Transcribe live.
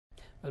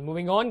Well,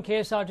 moving on,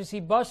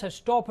 KSRTC bus has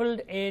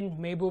toppled in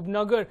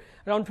Mehboob.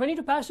 Around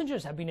 22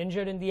 passengers have been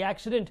injured in the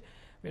accident.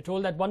 We're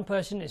told that one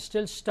person is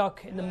still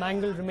stuck in the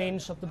mangled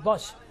remains of the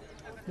bus.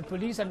 The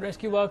police and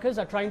rescue workers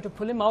are trying to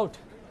pull him out.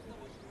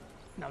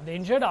 Now, the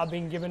injured are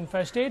being given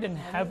first aid and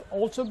have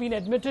also been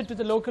admitted to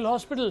the local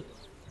hospital.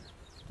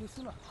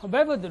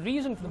 However, the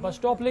reason for the bus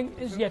toppling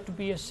is yet to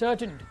be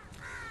ascertained.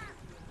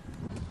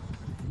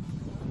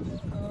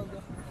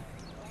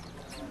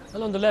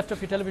 Well, on the left of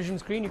your television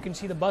screen, you can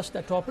see the bus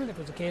that toppled. It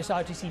was a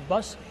KSRTC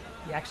bus.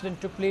 The accident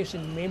took place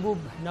in Mehboob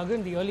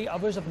in the early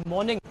hours of the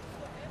morning.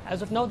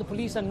 As of now, the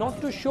police are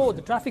not too sure,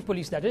 the traffic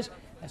police that is,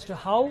 as to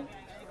how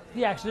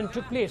the accident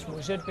took place.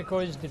 Was it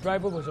because the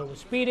driver was over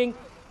speeding?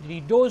 Did he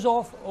doze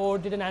off, or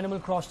did an animal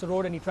cross the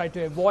road and he tried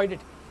to avoid it?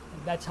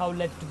 And that's how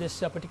led to this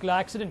particular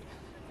accident.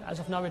 As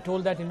of now, we're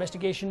told that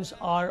investigations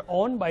are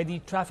on by the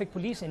traffic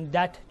police in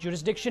that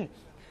jurisdiction.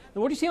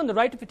 Now, what you see on the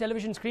right of your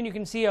television screen, you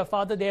can see a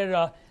father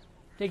there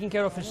taking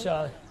care of his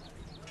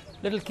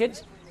little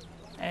kids,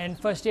 and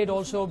first aid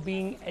also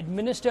being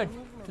administered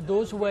to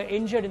those who were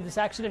injured in this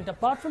accident.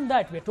 Apart from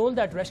that, we're told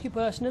that rescue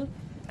personnel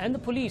and the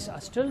police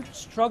are still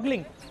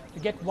struggling to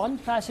get one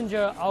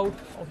passenger out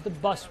of the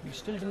bus. We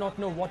still do not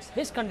know what's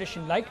his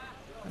condition like,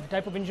 and the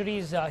type of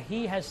injuries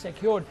he has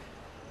secured.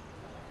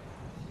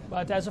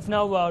 But as of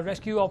now,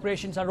 rescue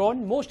operations are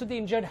on. Most of the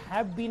injured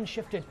have been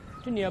shifted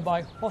to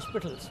nearby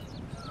hospitals.